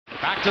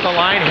Back to the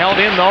line, held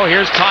in though.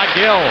 Here's Todd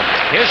Gill.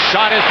 His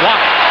shot is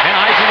blocked, and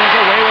Yzerman's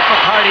away with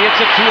McCarty. It's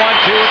a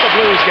 2-on-2 with the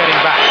Blues getting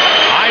back.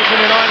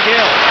 Yzerman on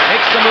Gill.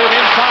 Makes the move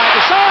inside.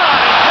 The shot!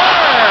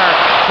 And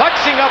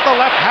flexing up the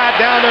left pad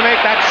down to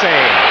make that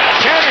save.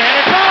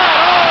 Shanahan, it's not!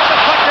 Oh,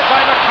 deflected by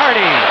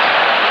McCarty.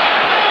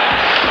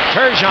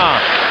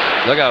 Turgeon.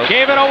 Look out.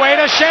 Gave it away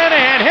to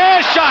Shanahan.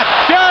 His shot.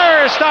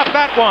 Fuhr stopped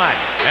that one.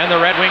 And the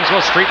Red Wings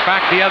will streak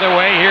back the other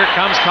way. Here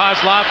comes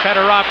Kozlov.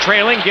 Fedorov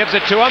trailing. Gives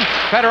it to him.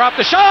 Fedorov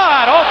the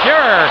shot. Oh,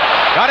 Fuhr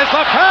got his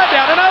left pad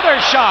down. Another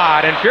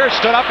shot. And Fuhr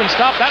stood up and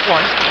stopped that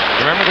one.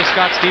 Remember the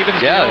Scott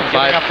Stevens deal? Yeah,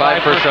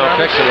 five first-round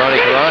picks to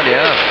Ronnie Caron,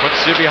 yeah.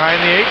 Puts you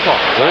behind the 8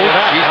 ball. Oh,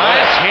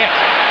 nice hit.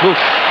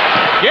 Oof.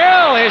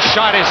 Gill, his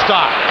shot is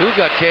stopped. Who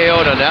got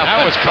KO'd on that?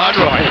 That was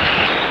Conroy.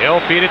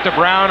 He'll feed it to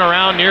Brown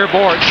around near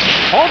boards.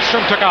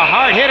 Holmstrom took a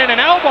hard hit and an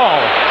elbow.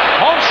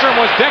 Holmstrom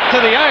was decked to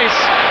the ice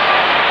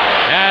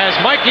as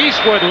Mike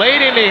Eastwood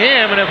laid into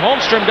him, and if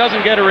Holmstrom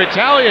doesn't get a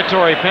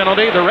retaliatory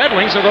penalty, the Red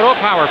Wings will go to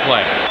a power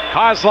play.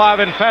 Kozlov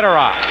and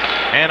Fedorov,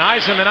 and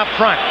Yzerman up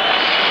front.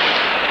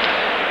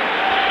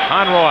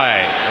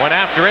 Conroy went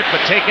after it,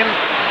 but taken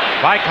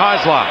by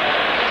Kozlov.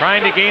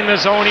 Trying to gain the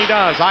zone, he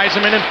does.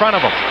 Yzerman in front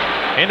of him.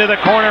 Into the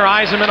corner,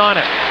 Yzerman on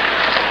it.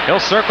 He'll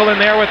circle in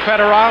there with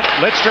Fedorov.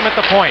 Lidstrom at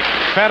the point.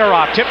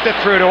 Fedorov tipped it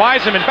through to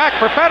Yzerman. Back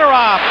for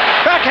Fedorov.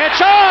 Backhand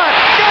shot.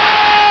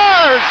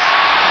 Scores!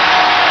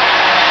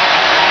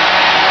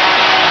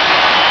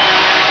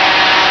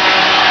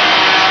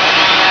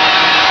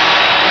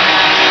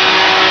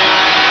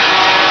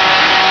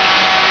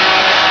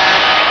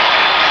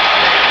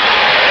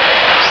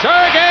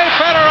 Sergei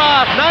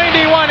Fedorov,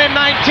 91 and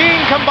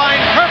 19,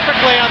 combined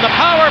perfectly on the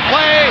power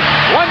play.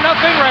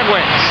 1-0 Red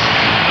Wings.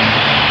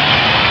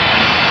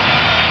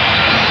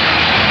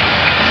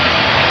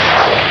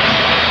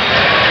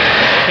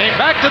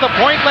 Back to the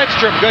point,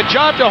 Lidstrom. Good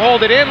job to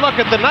hold it in. Look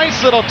at the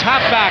nice little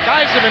tap back.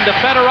 Yzerman to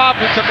Fedorov,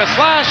 who took a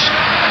slash.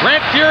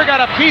 Grant Fuhr got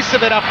a piece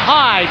of it up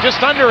high,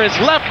 just under his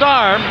left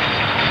arm.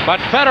 But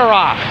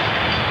Fedorov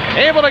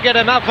able to get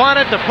enough on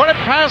it to put it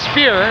past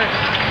Fuhr.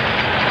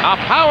 A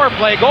power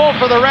play goal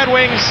for the Red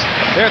Wings.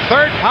 Their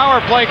 3rd power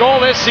play goal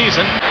this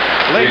season.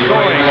 Late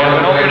going in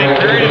an opening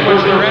period in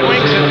which the Red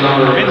Wings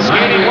have been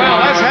skating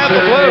well, as have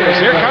the Blues.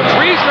 Here comes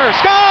Riesner.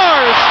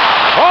 Scores!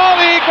 Oh,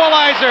 the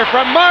equalizer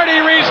from Marty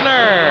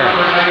Riesner.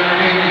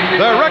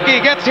 The rookie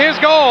gets his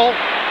goal.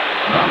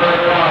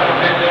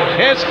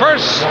 His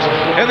first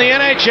in the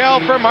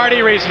NHL for Marty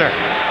Riesner.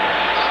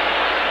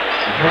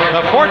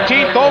 The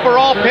 14th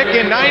overall pick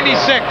in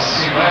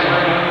 '96.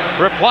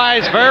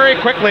 Replies very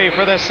quickly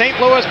for the St.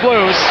 Louis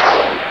Blues.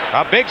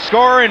 A big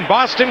scorer in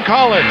Boston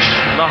College,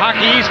 the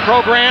Hockey East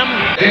program.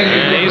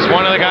 And he's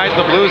one of the guys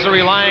the Blues are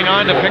relying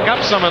on to pick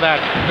up some of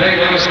that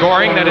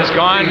scoring that has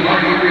gone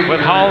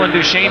with Hull and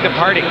Duchesne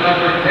departing.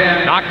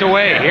 Knocked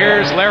away.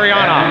 Here's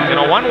Larionov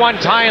in a 1-1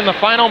 tie in the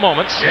final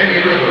moments.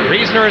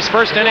 Riesner, his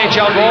first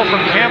NHL goal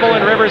from Campbell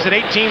and Rivers at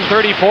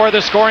 18:34,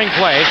 the scoring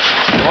play.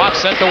 To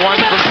offset the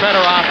one from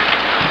Fedorov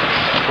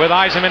with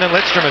Yzerman and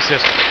Lidstrom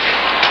assisting.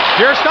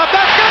 Fuhr stopped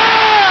that.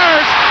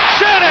 Scores!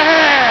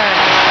 Shanahan!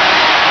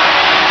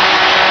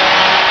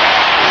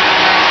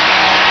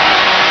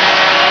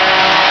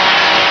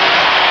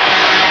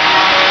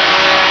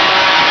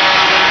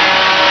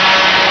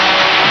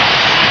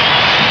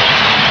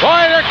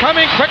 Boy, they're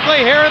coming quickly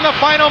here in the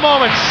final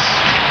moments.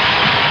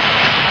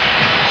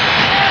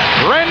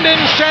 Brendan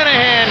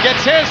Shanahan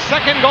gets his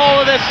 2nd goal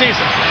of this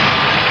season.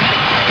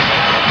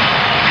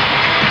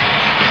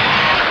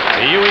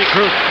 The UE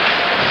Krupp.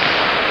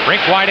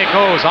 Rink wide it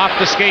goes, off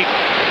the skate.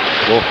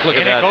 Oh, look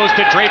at that. And it goes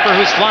to Draper,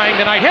 who's flying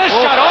tonight. His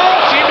shot,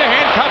 seemed to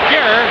handcuff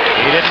Fuhr.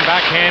 He didn't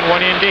backhand one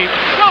in deep.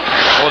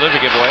 Oh, there's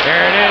a giveaway.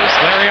 There it is.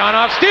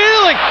 Larionov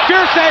stealing.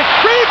 Fuhr save.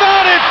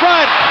 Rebound in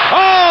front.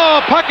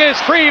 Oh, puck is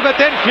free,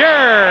 but then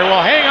Fuhr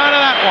will hang on to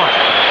that one.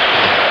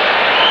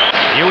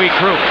 UE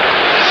Krupp.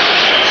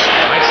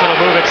 Nice little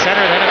move at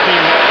center, then at the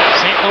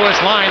St. Louis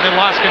line, then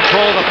lost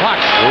control of the puck.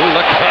 Ooh,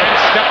 look at that. And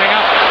stepping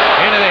up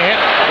into the hit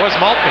was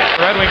Maltby.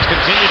 The Red Wings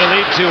continue to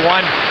lead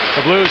 2-1.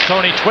 The Blues'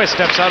 Tony Twist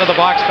steps out of the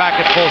box back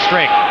at full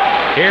strength.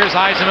 Here's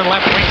Yzerman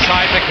left wing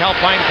side.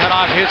 McAlpine cut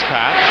off his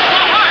path.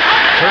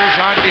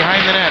 Turgeon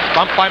behind the net.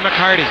 Bumped by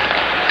McCarty.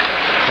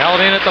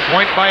 Held in at the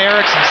point by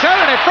Erickson.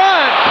 Centered in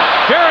front.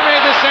 Fuhr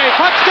made the save.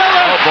 Puck still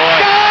in. Oh, boy.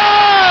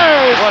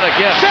 Scores! What a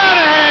gift.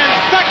 Shanahan,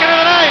 2nd of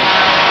the night.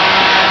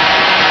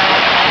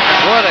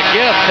 What a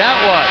gift that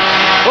was.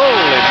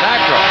 Holy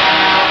mackerel.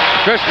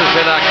 Christmas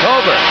in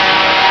October.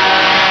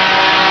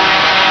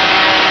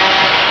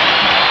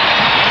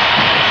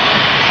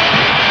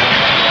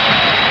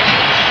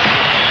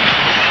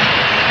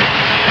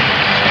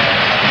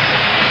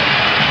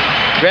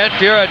 Grant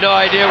Fuhr had no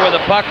idea where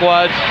the puck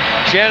was.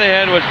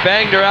 Shanahan was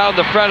banged around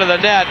the front of the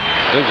net.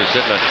 Blues are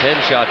sitting on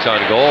 10 shots on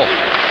goal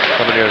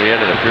coming near the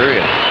end of the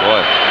period.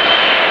 Boy.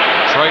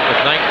 Detroit with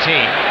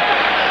 19.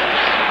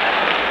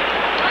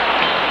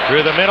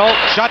 Through the middle.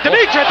 Shot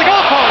Demitra at the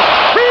goal post.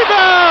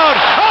 Rebound!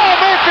 Oh,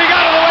 Murphy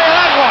got in the way of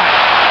that one.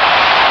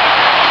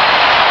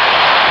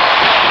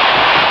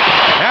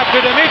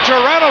 after Demitra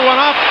rattled one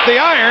off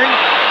the iron,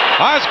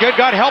 Osgood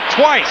got help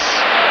twice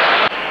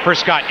for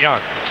Scott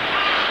Young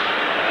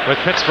with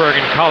Pittsburgh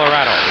and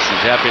Colorado.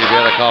 He's happy to be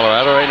out of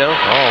Colorado right now.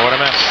 Oh, what a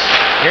mess.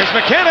 Here's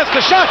McInnes, the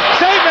shot,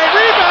 save made,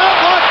 rebound,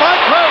 blocked by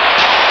Krupp.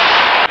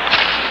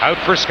 Out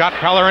for Scott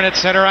Pellerin at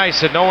center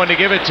ice, had no one to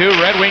give it to.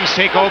 Red Wings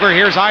take over.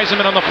 Here's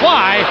Yzerman on the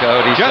fly.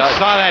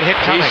 Just saw that hit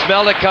coming. He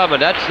smelled it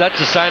coming. That's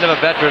a sign of a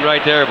veteran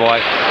right there,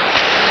 boy.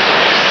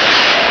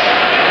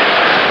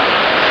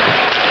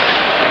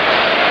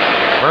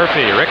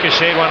 Murphy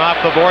ricocheted one off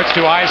the boards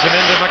to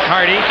Yzerman to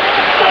McCarty.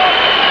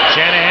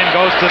 Shanahan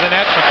goes to the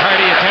net.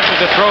 McCarty attempted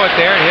to throw it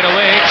there and hit a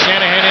leg.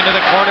 Shanahan into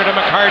the corner to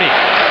McCarty.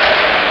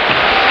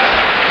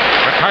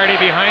 McCarty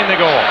behind the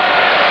goal.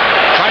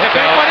 Tried to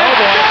bank one in. Oh,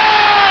 boy.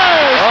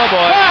 Oh,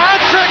 boy. A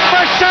hat trick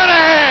for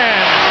Shanahan.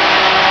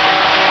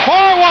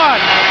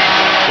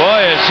 4-1.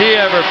 Boy, is he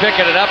ever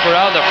picking it up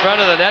around the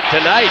front of the net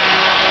tonight.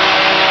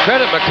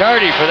 Credit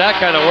McCarty for that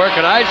kind of work,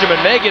 and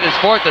Yzerman may get his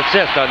 4th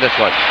assist on this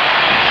one.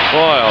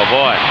 Boy, oh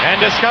boy.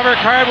 And Discover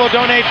Card will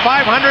donate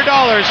 $500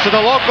 to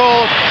the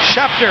local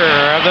chapter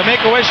of the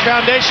Make-A-Wish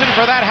Foundation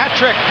for that hat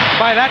trick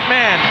by that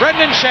man,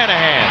 Brendan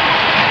Shanahan.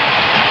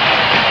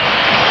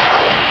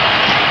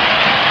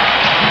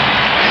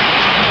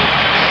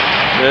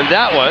 And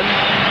that one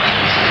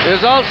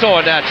is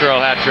also a natural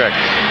hat trick.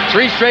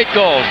 3 straight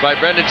goals by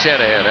Brendan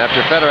Shanahan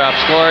after Fedorov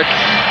scored.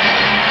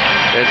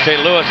 And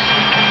St. Louis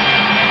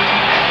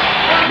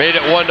made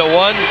it 1-1.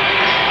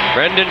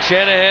 Brendan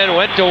Shanahan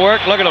went to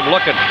work. Look at him,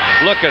 looking.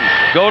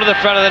 Go to the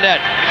front of the net.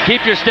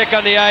 Keep your stick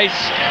on the ice.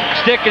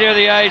 Stick near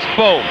the ice.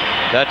 Boom.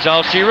 That's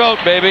all she wrote,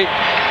 baby.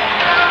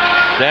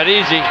 That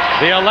easy.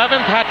 The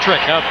 11th hat trick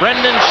of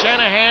Brendan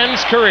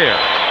Shanahan's career.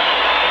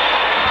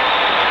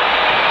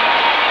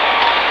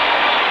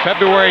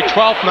 February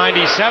 12th,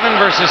 97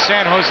 versus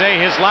San Jose,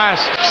 his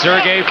last.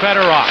 Sergei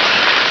Fedorov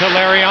to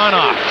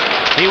Larionov.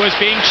 He was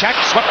being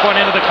checked, swept one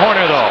into the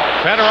corner though.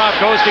 Fedorov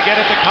goes to get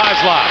it to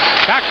Kozlov.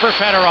 Back for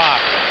Fedorov.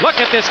 Look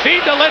at this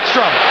feed to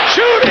Lidstrom.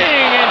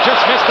 Shooting and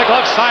just missed the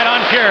glove side on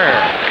Fuhr.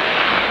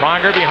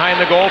 Pronger behind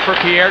the goal for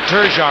Pierre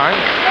Turgeon.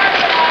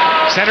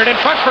 Centered in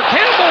front for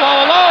Campbell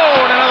all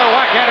alone. Another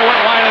whack at it,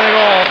 went wide of the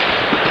goal.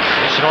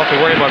 You don't have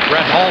to worry about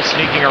Brett Hull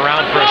sneaking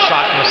around for a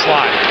shot in the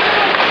slot.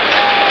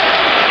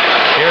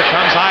 Here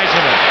comes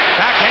Yzerman.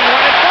 Backhand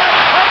went in front.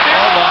 Up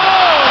here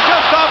alone.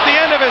 Just off the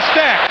end of his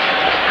stick.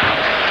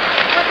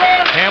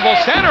 Campbell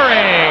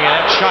centering, and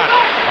that shot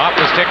off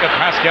the stick of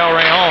Pascal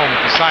Rayon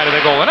at the side of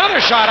the goal. Another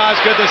shot,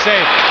 Osgood to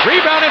save.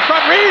 Rebound in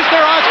front,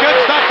 Riesner, Osgood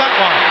stopped that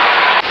one.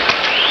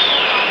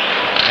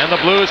 And the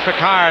Blues,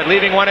 Picard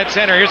leaving one at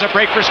center. Here's a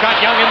break for Scott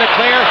Young in the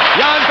clear.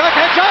 Jan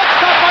backhand shot,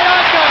 stopped by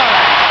Osgood.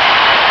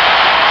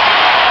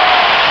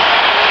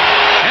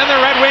 And the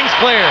Red Wings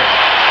cleared.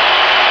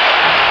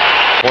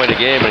 Point a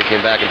game when he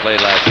came back and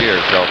played last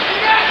year, so.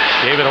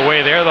 Gave it away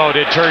there, though,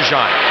 did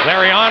Turgeon.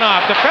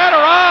 Larionov to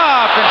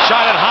Fedorov and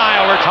shot it high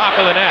over top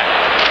of the net.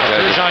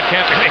 Turgeon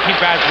can't be making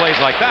bad plays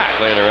like that.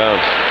 Playing around.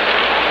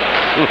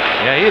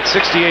 Yeah, he had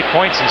 68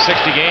 points in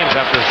 60 games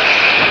after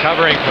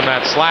recovering from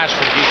that slash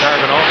from Guy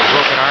Carbonneau, the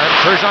broken arm.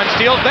 Turgeon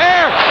steals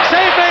there.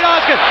 Save made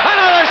Osgood.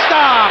 Another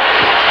stop.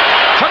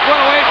 Took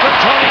one away from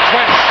Tony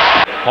Twist.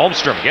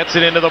 Holmstrom gets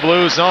it into the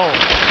blue zone.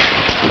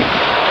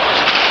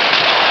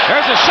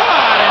 There's a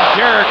shot, and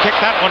Fuhr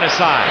kicked that one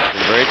aside.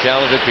 Very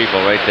talented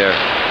people right there.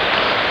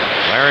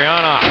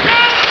 Larionov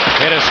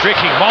hit a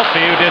streaking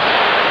Maltby, who did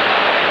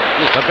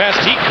the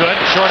best he could,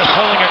 short of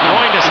pulling a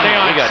groin to stay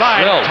on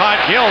side. Todd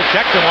Gill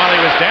checked him while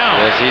he was down.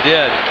 Yes, he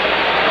did.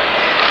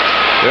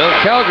 Well,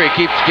 Calgary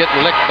keeps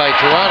getting licked by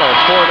Toronto.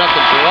 4-0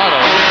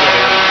 Toronto.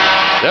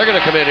 They're going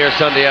to come in here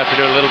Sunday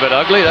afternoon a little bit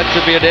ugly. That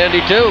should be a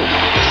dandy, too.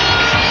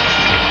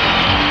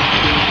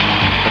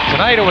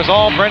 Tonight it was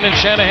all Brendan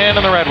Shanahan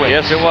and the Red Wings.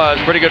 Yes, it was.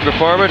 Pretty good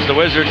performance. The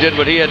Wizard did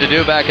what he had to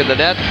do back in the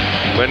net.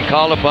 When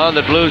called upon,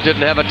 the Blues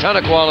didn't have a ton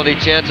of quality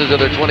chances of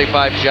their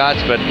 25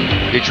 shots, but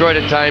Detroit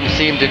at times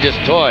seemed to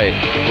just toy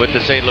with the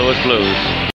St. Louis Blues.